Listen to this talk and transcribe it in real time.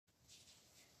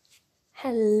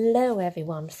Hello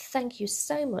everyone, thank you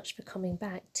so much for coming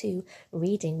back to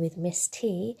Reading with Miss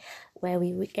T, where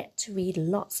we would get to read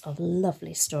lots of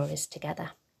lovely stories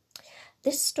together.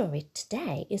 This story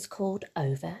today is called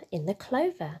Over in the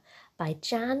Clover by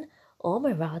Jan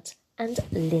Ormerod and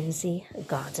Lindsey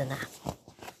Gardiner.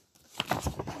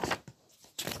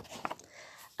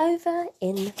 Over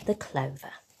in the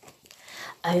Clover.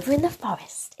 Over in the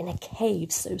forest, in a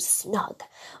cave so snug,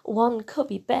 one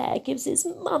cubby bear gives his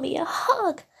mummy a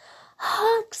hug.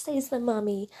 Hug, says the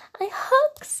mummy, I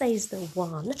hug, says the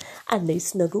one, and they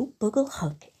snuggle, buggle,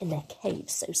 hug in their cave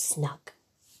so snug.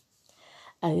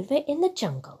 Over in the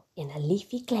jungle, in a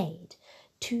leafy glade,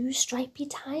 two stripy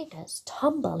tigers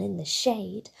tumble in the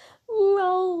shade.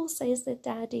 Roll, says the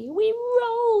daddy, we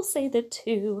roll, say the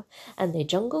two, and they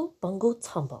jungle, bungle,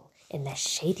 tumble in their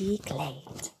shady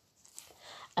glade.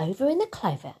 Over in the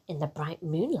clover, in the bright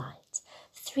moonlight,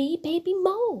 three baby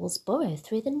moles burrow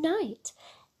through the night.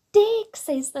 Dig,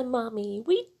 says the mummy,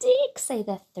 we dig, say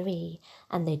the three,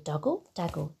 and they doggle,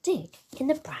 daggle, dig in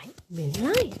the bright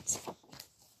moonlight.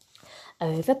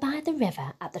 Over by the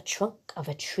river, at the trunk of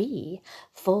a tree,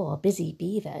 four busy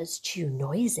beavers chew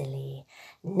noisily.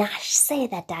 Gnash, say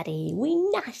the daddy, we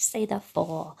gnash, say the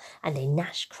four, and they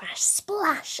gnash, crash,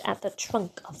 splash at the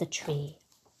trunk of the tree.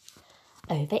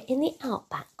 Over in the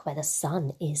outback where the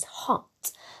sun is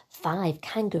hot, five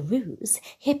kangaroos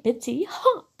hippity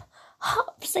hop.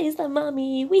 Hop, says the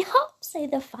mummy, we hop, say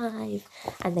the five,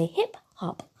 and they hip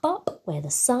hop bop where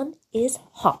the sun is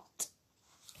hot.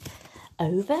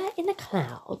 Over in the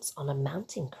clouds on a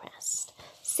mountain crest,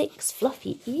 six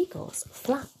fluffy eagles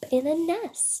flap in a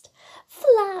nest.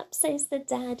 Flap, says the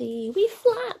daddy, we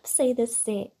flap, say the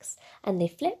six, and they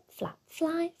flip, flap,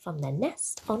 fly from their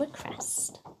nest on a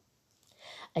crest.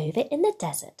 Over in the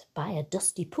desert, by a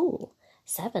dusty pool,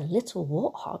 seven little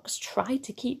warthogs try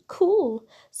to keep cool.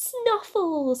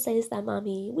 Snuffle, says their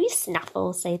mummy, we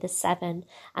snuffle, say the seven,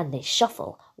 and they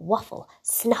shuffle, waffle,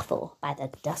 snuffle by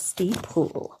the dusty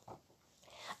pool.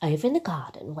 Over in the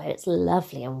garden, where it's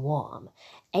lovely and warm,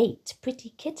 eight pretty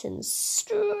kittens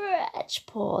stretch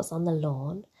paws on the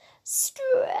lawn.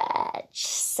 Stretch,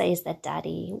 says the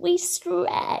daddy, we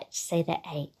stretch, say the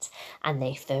eight, and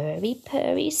they furry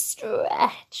purry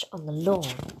stretch on the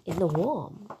lawn in the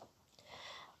warm.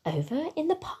 Over in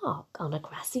the park on a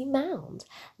grassy mound,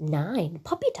 nine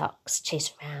puppy ducks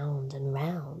chase round and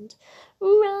round.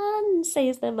 Run,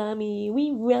 says the mummy,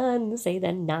 we run, say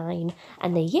the nine,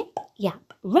 and they yip,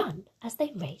 yap, run as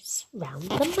they race round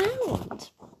the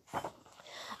mound.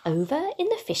 Over in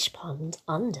the fish pond,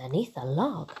 underneath a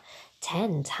log,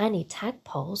 10 tiny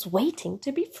tadpoles waiting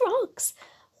to be frogs.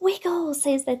 Wiggle,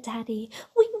 says the daddy,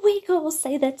 we wiggle,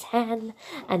 say the 10,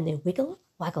 and they wiggle,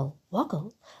 waggle,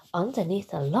 woggle underneath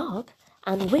the log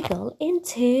and wiggle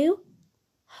into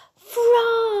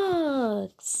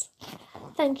frogs.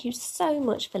 Thank you so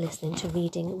much for listening to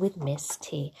Reading with Miss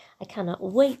T. I cannot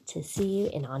wait to see you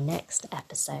in our next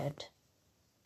episode.